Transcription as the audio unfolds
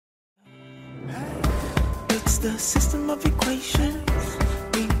the system of equations.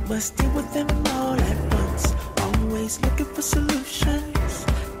 We must deal with them all at once. Always looking for solutions.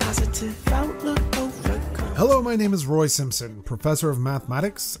 Positive outlook overcome. Hello, my name is Roy Simpson, professor of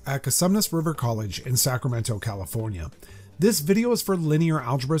mathematics at Cosumnes River College in Sacramento, California. This video is for linear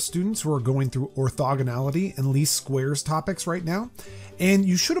algebra students who are going through orthogonality and least squares topics right now. And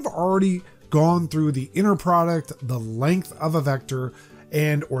you should have already gone through the inner product, the length of a vector,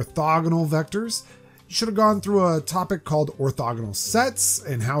 and orthogonal vectors. You should have gone through a topic called orthogonal sets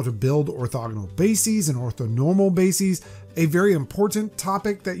and how to build orthogonal bases and orthonormal bases. A very important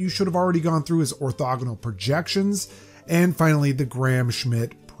topic that you should have already gone through is orthogonal projections. And finally, the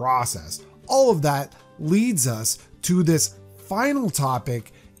Gram-Schmidt process. All of that leads us to this final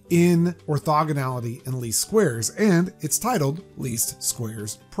topic in orthogonality and least squares, and it's titled Least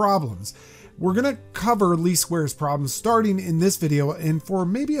Squares Problems. We're going to cover least squares problems starting in this video and for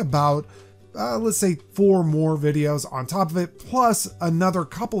maybe about let's say 4 more videos on top of it, plus another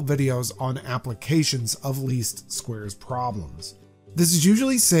couple videos on applications of least squares problems. This is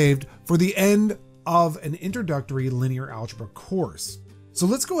usually saved for the end of an introductory linear algebra course. So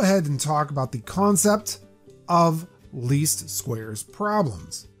let's go ahead and talk about the concept of least squares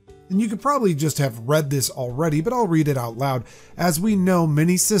problems. And you could probably just have read this already, but I'll read it out loud. As we know,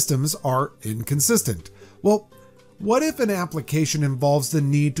 many systems are inconsistent. Well, what if an application involves the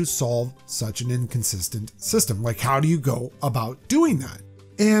need to solve such an inconsistent system? Like, how do you go about doing that?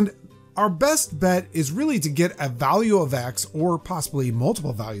 And our best bet is really to get a value of x, or possibly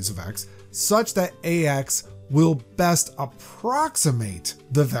multiple values of x, such that ax will best approximate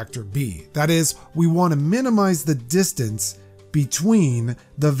the vector b. That is, we want to minimize the distance between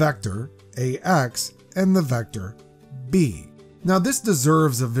the vector ax and the vector b. Now this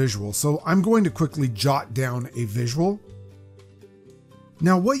deserves a visual, so I'm going to quickly jot down a visual.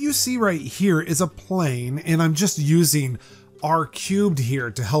 Now what you see right here is a plane, and I'm just using r cubed here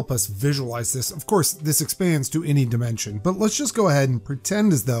to help us visualize this. Of course, this expands to any dimension, but let's just go ahead and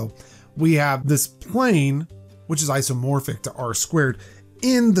pretend as though we have this plane, which is isomorphic to r squared,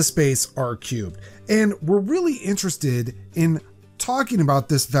 in the space r cubed. And we're really interested in talking about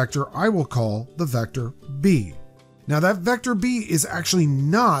this vector I will call the vector b. Now that vector b is actually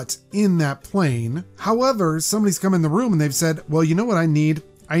not in that plane. However, somebody's come in the room and they've said, well, you know what I need?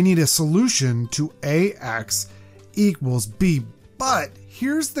 I need a solution to ax equals b. But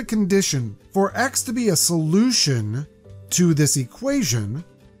here's the condition. For x to be a solution to this equation,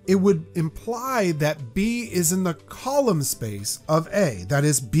 it would imply that b is in the column space of A. That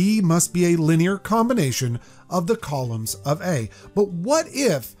is, b must be a linear combination of the columns of A. But what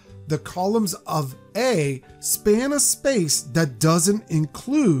if the columns of A span a space that doesn't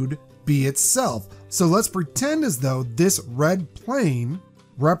include b itself? So let's pretend as though this red plane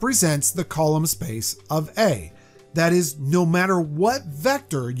represents the column space of A. That is, no matter what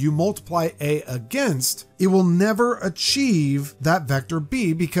vector you multiply A against, it will never achieve that vector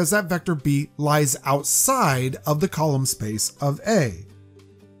B because that vector B lies outside of the column space of A.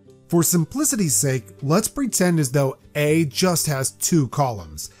 For simplicity's sake, let's pretend as though A just has 2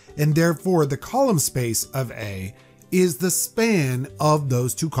 columns, and therefore the column space of A is the span of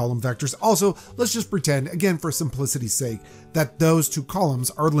those 2 column vectors. Also, let's just pretend, again for simplicity's sake, that those 2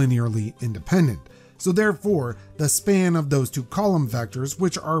 columns are linearly independent. So therefore, the span of those 2 column vectors,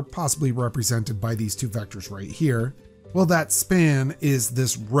 which are possibly represented by these 2 vectors right here, well, that span is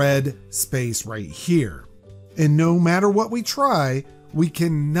this red space right here. And no matter what we try, we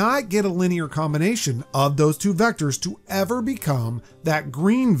cannot get a linear combination of those 2 vectors to ever become that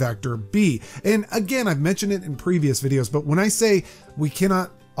green vector b. And again, I've mentioned it in previous videos, but when I say we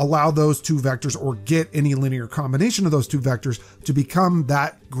cannot allow those 2 vectors or get any linear combination of those 2 vectors to become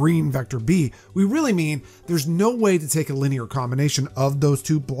that green vector b, we really mean there's no way to take a linear combination of those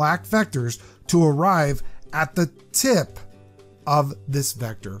 2 black vectors to arrive at the tip of this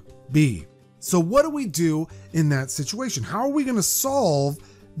vector b. So what do we do in that situation? How are we going to solve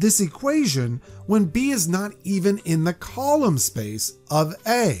this equation when b is not even in the column space of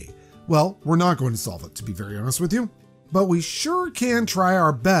A? Well, we're not going to solve it, to be very honest with you. But we sure can try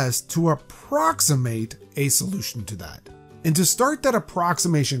our best to approximate a solution to that. And to start that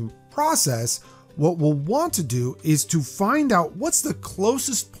approximation process, what we'll want to do is to find out what's the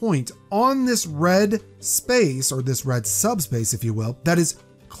closest point on this red space, or this red subspace, if you will, that is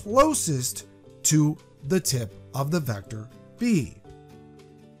closest to the tip of the vector b.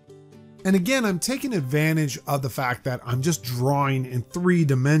 And again, I'm taking advantage of the fact that I'm just drawing in 3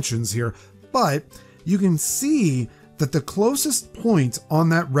 dimensions here, but you can see that the closest point on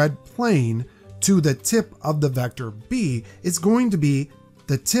that red plane to the tip of the vector b is going to be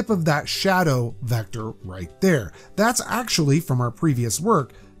the tip of that shadow vector right there. That's actually, from our previous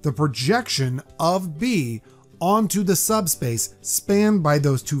work, the projection of B onto the subspace spanned by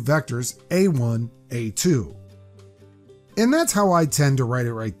those two vectors, A1, A2. And that's how I tend to write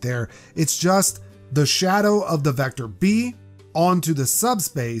it right there. It's just the shadow of the vector B onto the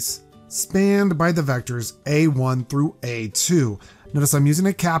subspace spanned by the vectors A1 through A2. Notice I'm using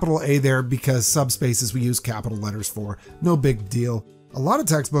a capital A there because subspaces we use capital letters for. No big deal. A lot of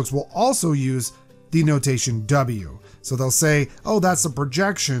textbooks will also use the notation W. So they'll say, oh, that's the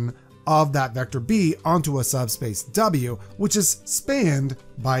projection of that vector B onto a subspace W, which is spanned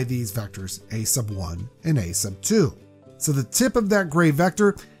by these vectors A sub 1 and A sub 2. So the tip of that gray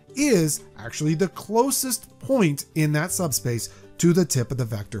vector is actually the closest point in that subspace to the tip of the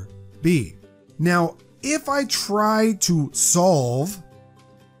vector B. Now, if I try to solve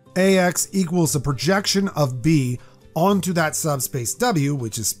AX equals the projection of B onto that subspace W,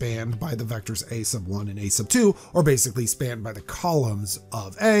 which is spanned by the vectors A sub 1 and A sub 2, or basically spanned by the columns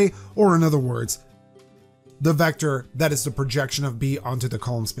of A, or in other words, the vector that is the projection of B onto the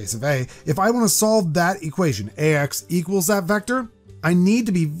column space of A. If I want to solve that equation, AX equals that vector, I need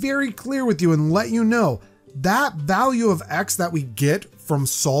to be very clear with you and let you know that value of X that we get from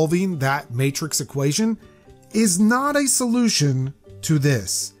solving that matrix equation is not a solution to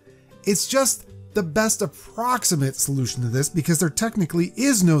this. It's just the best approximate solution to this because there technically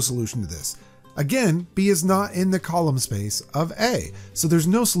is no solution to this. Again, B is not in the column space of A, so there's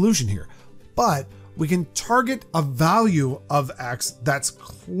no solution here. But we can target a value of X that's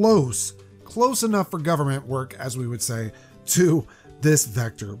close enough for government work, as we would say, to this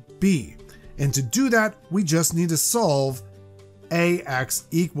vector B. And to do that, we just need to solve AX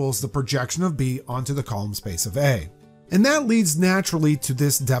equals the projection of B onto the column space of A. And that leads naturally to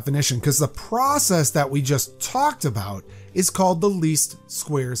this definition because the process that we just talked about is called the least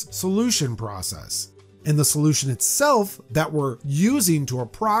squares solution process. And the solution itself that we're using to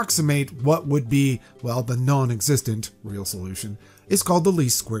approximate what would be, well, the non-existent real solution is called the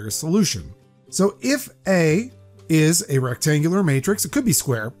least squares solution. So if A is a rectangular matrix, it could be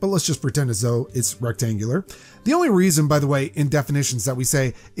square, but let's just pretend as though it's rectangular. The only reason, by the way, in definitions that we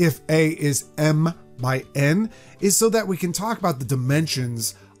say if A is M by N is so that we can talk about the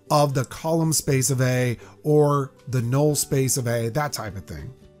dimensions of the column space of A or the null space of A, that type of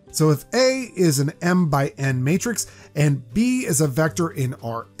thing. So if A is an M by N matrix and B is a vector in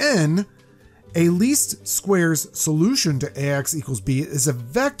Rn, a least squares solution to AX equals B is a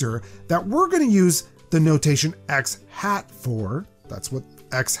vector that we're going to use the notation X hat for. That's what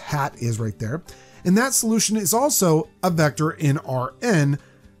X hat is right there. And that solution is also a vector in Rn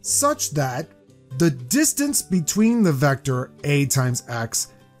such that the distance between the vector A times X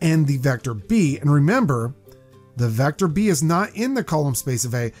and the vector B, and remember, the vector B is not in the column space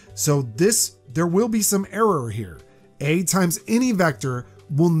of A, so there will be some error here. A times any vector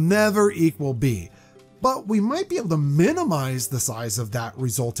will never equal B, but we might be able to minimize the size of that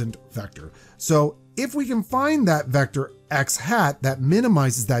resultant vector. So if we can find that vector X hat that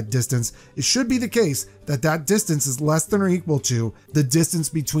minimizes that distance, it should be the case that that distance is less than or equal to the distance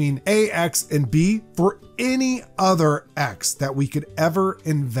between AX and B for any other X that we could ever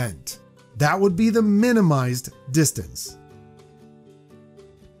invent. That would be the minimized distance.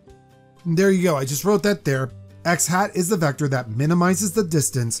 And there you go, I just wrote that there. X hat is the vector that minimizes the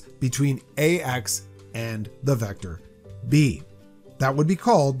distance between AX and the vector B. That would be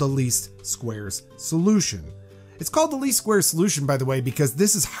called the least squares solution. It's called the least squares solution, by the way, because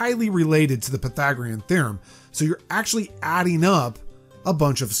this is highly related to the Pythagorean theorem. So you're actually adding up a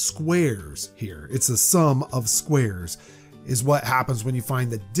bunch of squares here. It's a sum of squares is what happens when you find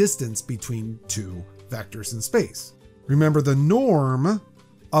the distance between two vectors in space. Remember, the norm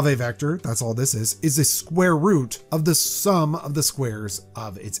of a vector, that's all this is a square root of the sum of the squares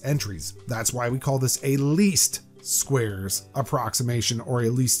of its entries. That's why we call this a least squares approximation or a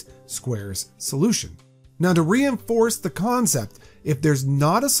least squares solution. Now, to reinforce the concept, if there's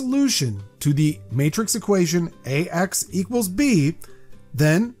not a solution to the matrix equation AX equals B,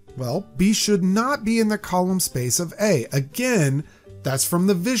 then, well, B should not be in the column space of A. Again, that's from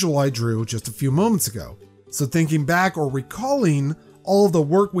the visual I drew just a few moments ago. So thinking back or recalling all of the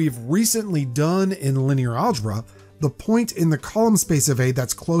work we've recently done in linear algebra, the point in the column space of A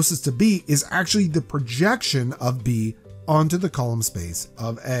that's closest to B is actually the projection of B onto the column space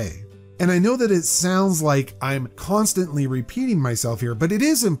of A. And I know that it sounds like I'm constantly repeating myself here, but it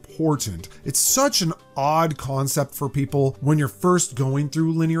is important. It's such an odd concept for people when you're first going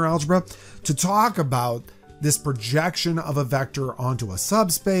through linear algebra to talk about this projection of a vector onto a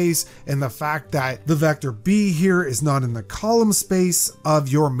subspace, and the fact that the vector B here is not in the column space of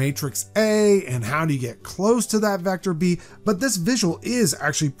your matrix A, and how do you get close to that vector B, but this visual is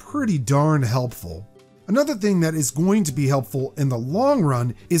actually pretty darn helpful. Another thing that is going to be helpful in the long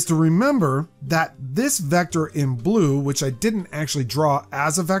run is to remember that this vector in blue, which I didn't actually draw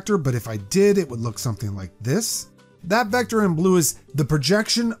as a vector, but if I did, it would look something like this. That vector in blue is the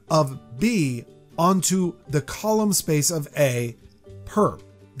projection of B onto the column space of A perp.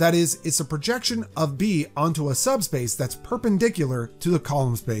 That is, it's a projection of B onto a subspace that's perpendicular to the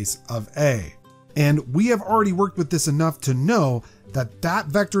column space of A. And we have already worked with this enough to know that that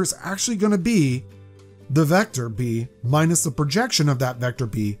vector is actually going to be the vector B minus the projection of that vector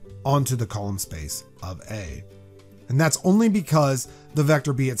B onto the column space of A. And that's only because the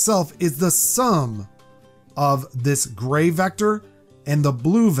vector B itself is the sum of this gray vector and the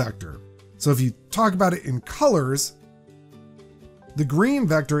blue vector. So if you talk about it in colors, the green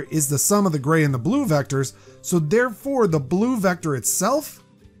vector is the sum of the gray and the blue vectors, so therefore the blue vector itself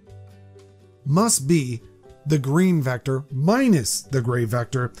must be the green vector minus the gray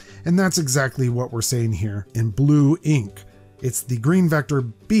vector, and that's exactly what we're saying here in blue ink. It's the green vector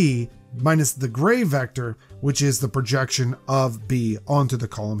B minus the gray vector, which is the projection of B onto the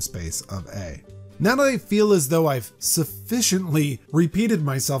column space of A. Now that I feel as though I've sufficiently repeated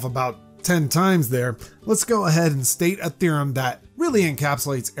myself about 10 times there, let's go ahead and state a theorem that really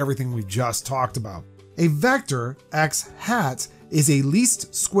encapsulates everything we just talked about. A vector x hat is a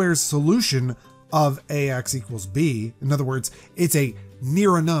least squares solution of ax equals b. In other words, it's a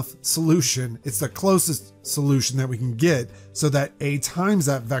near enough solution. It's the closest solution that we can get so that a times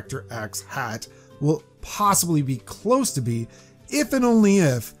that vector x hat will possibly be close to b if and only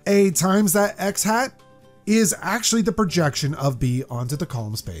if a times that x hat is actually the projection of b onto the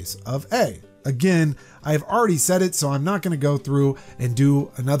column space of A. Again, I've already said it, so I'm not going to go through and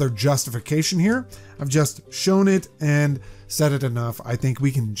do another justification here. I've just shown it and said it enough. I think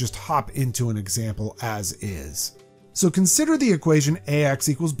we can just hop into an example as is. So consider the equation ax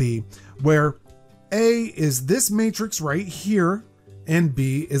equals b, where A is this matrix right here, and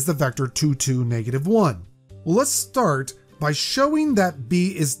B is the vector 2, 2, negative 1. Well, let's start by showing that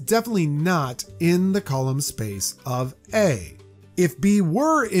B is definitely not in the column space of A. If B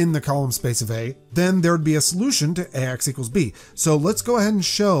were in the column space of A, then there would be a solution to ax equals b. So let's go ahead and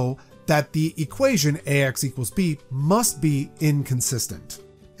show that the equation ax equals b must be inconsistent.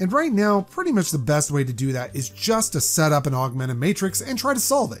 And right now, pretty much the best way to do that is just to set up an augmented matrix and try to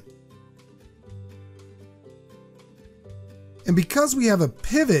solve it. And because we have a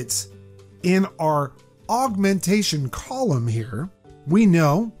pivot in our augmentation column here, we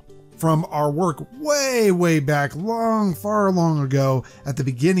know from our work way back far long ago at the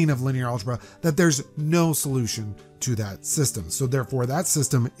beginning of linear algebra that there's no solution to that system. So therefore that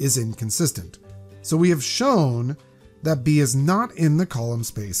system is inconsistent. So we have shown that B is not in the column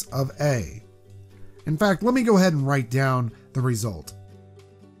space of A. In fact, let me go ahead and write down the result.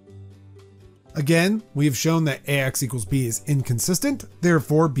 Again, we've shown that ax equals b is inconsistent,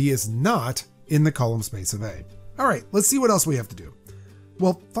 therefore b is not in the column space of A. All right, let's see what else we have to do.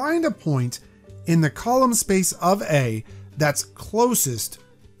 Well, find a point in the column space of A that's closest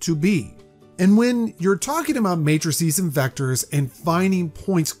to B. And when you're talking about matrices and vectors and finding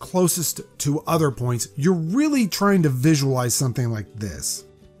points closest to other points, you're really trying to visualize something like this.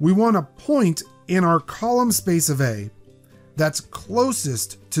 We want a point in our column space of A that's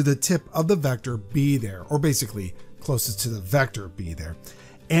closest to the tip of the vector B there, or basically closest to the vector B there.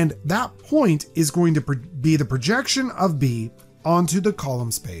 And that point is going to be the projection of B onto the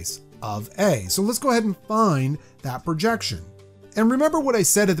column space of A. So let's go ahead and find that projection. And remember what I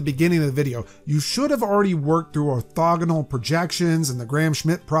said at the beginning of the video, you should have already worked through orthogonal projections and the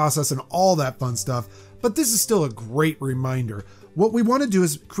Graham-Schmidt process and all that fun stuff, but this is still a great reminder. What we want to do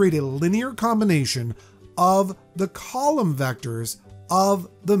is create a linear combination of the column vectors of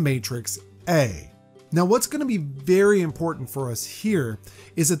the matrix A. Now what's going to be very important for us here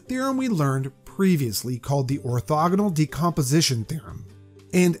is a theorem we learned previously called the orthogonal decomposition theorem.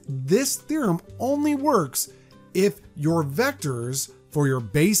 And this theorem only works if your vectors for your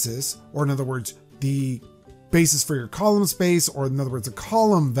basis, or in other words, the basis for your column space, or in other words, the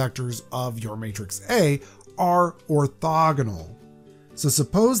column vectors of your matrix A are orthogonal. So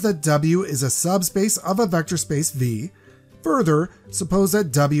suppose that W is a subspace of a vector space V. Further, suppose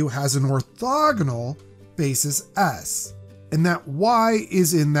that W has an orthogonal basis S, and that Y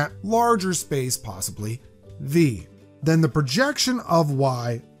is in that larger space, possibly V. Then the projection of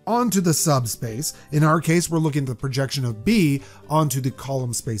Y onto the subspace, in our case, we're looking at the projection of B onto the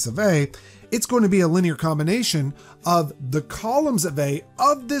column space of A, it's going to be a linear combination of the columns of A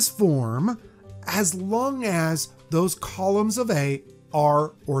of this form, as long as those columns of A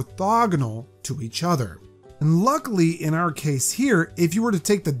are orthogonal to each other. And luckily, in our case here, if you were to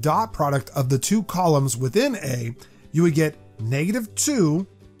take the dot product of the two columns within A, you would get -2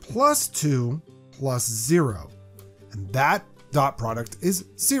 plus 2 plus 0. And that dot product is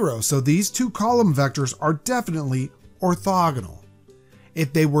 0. So these two column vectors are definitely orthogonal.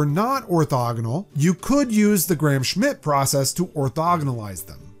 If they were not orthogonal, you could use the Gram-Schmidt process to orthogonalize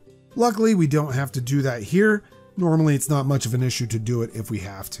them. Luckily, we don't have to do that here. Normally, it's not much of an issue to do it if we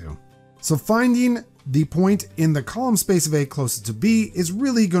have to. So finding the point in the column space of A closest to B is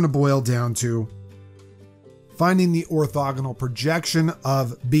really going to boil down to finding the orthogonal projection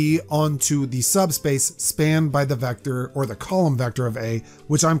of B onto the subspace spanned by the vector or the column vector of A,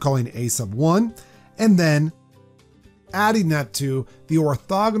 which I'm calling A sub 1, and then adding that to the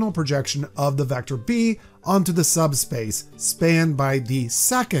orthogonal projection of the vector B onto the subspace spanned by the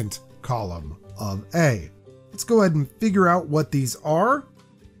second column of A. Let's go ahead and figure out what these are.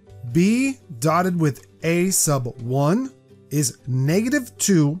 B dotted with A sub 1 is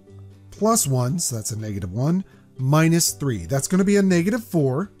 -2 plus 1, so that's a -1, minus 3. That's going to be a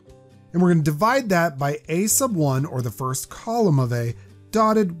 -4. And we're going to divide that by A sub 1, or the first column of A,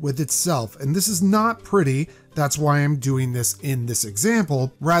 dotted with itself. And this is not pretty. That's why I'm doing this in this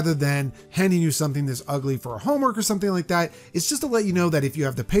example, rather than handing you something this ugly for homework or something like that. It's just to let you know that if you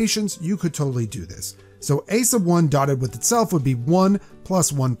have the patience, you could totally do this. So A sub 1 dotted with itself would be 1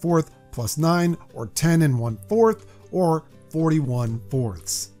 plus 1/4 plus 9, or 10 and 1/4, or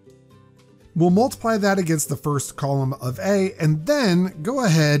 41/4. We'll multiply that against the first column of A, and then go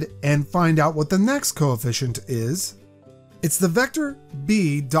ahead and find out what the next coefficient is. It's the vector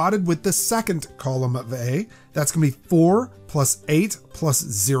B dotted with the second column of A. That's going to be 4 plus 8 plus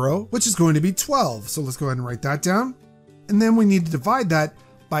 0, which is going to be 12. So let's go ahead and write that down. And then we need to divide that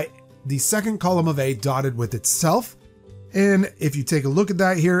by the second column of A dotted with itself. And if you take a look at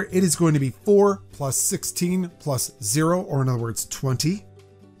that here, it is going to be 4 plus 16 plus 0, or in other words, 20.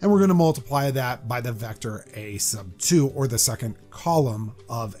 And we're going to multiply that by the vector A sub 2, or the second column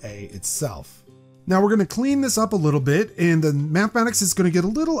of A itself. Now we're going to clean this up a little bit, and the mathematics is going to get a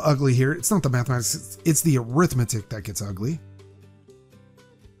little ugly here. It's not the mathematics, it's the arithmetic that gets ugly.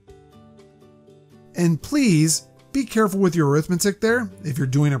 And please be careful with your arithmetic there if you're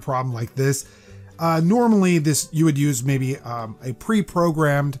doing a problem like this. Normally you would use maybe a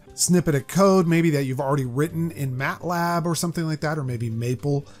pre-programmed snippet of code, maybe that you've already written in MATLAB or something like that, or maybe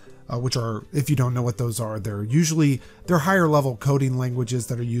Maple, which are, if you don't know what those are, they're higher level coding languages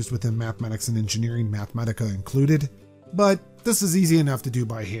that are used within mathematics and engineering, Mathematica included. But this is easy enough to do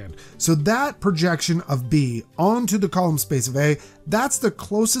by hand. So that projection of B onto the column space of A, that's the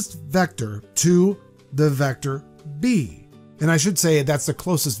closest vector to the vector B. And I should say that's the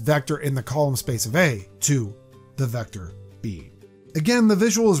closest vector in the column space of A to the vector B. Again, the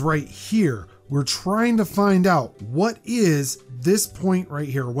visual is right here. We're trying to find out what is this point right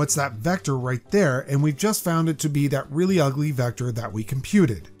here. What's that vector right there? And we've just found it to be that really ugly vector that we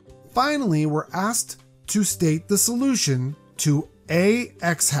computed. Finally, we're asked to state the solution to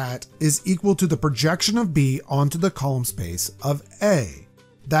Ax hat is equal to the projection of B onto the column space of A.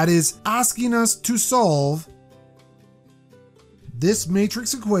 That is asking us to solve this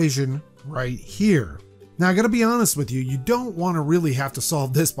matrix equation right here. Now, I gotta be honest with you, you don't want to really have to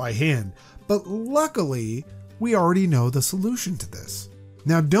solve this by hand, but luckily, we already know the solution to this.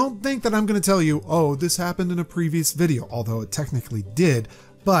 Now, don't think that I'm gonna tell you, oh, this happened in a previous video, although it technically did,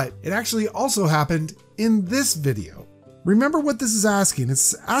 but it actually also happened in this video. Remember what this is asking?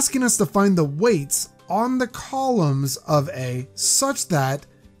 It's asking us to find the weights on the columns of A such that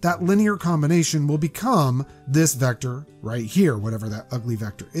that linear combination will become this vector right here, whatever that ugly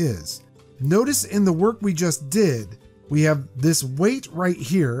vector is. Notice in the work we just did, we have this weight right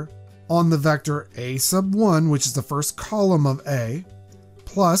here on the vector A sub 1, which is the first column of A,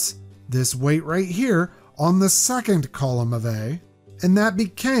 plus this weight right here on the second column of A, and that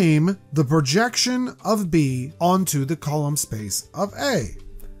became the projection of B onto the column space of A.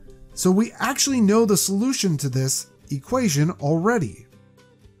 So we actually know the solution to this equation already.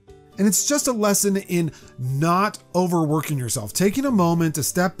 And it's just a lesson in not overworking yourself, taking a moment to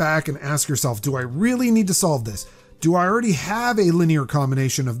step back and ask yourself, do I really need to solve this? Do I already have a linear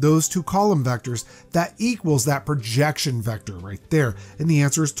combination of those two column vectors that equals that projection vector right there? And the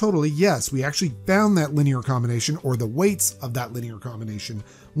answer is totally yes. We actually found that linear combination, or the weights of that linear combination,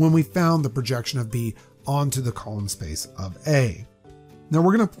 when we found the projection of B onto the column space of A. Now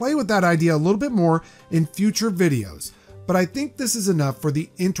we're going to play with that idea a little bit more in future videos, but I think this is enough for the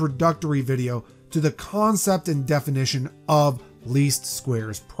introductory video to the concept and definition of least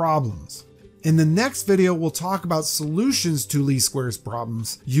squares problems. In the next video, we'll talk about solutions to least squares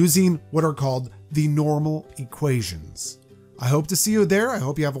problems using what are called the normal equations. I hope to see you there. I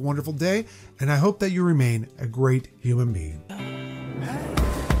hope you have a wonderful day, and I hope that you remain a great human being.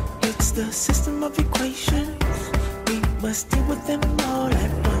 It's the system of equations. We must deal with them all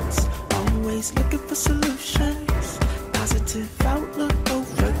at once. Always looking for solutions. Positive outlook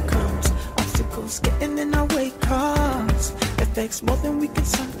overcomes obstacles getting in our way, cause affects more than we can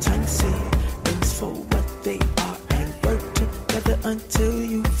sometimes see. Things for what they are and work together until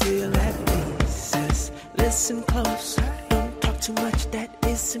you feel at peace. Just listen close, don't talk too much that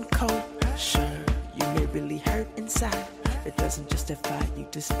isn't kosher. You may really hurt inside. It doesn't justify you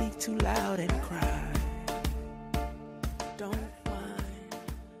to speak too loud and cry.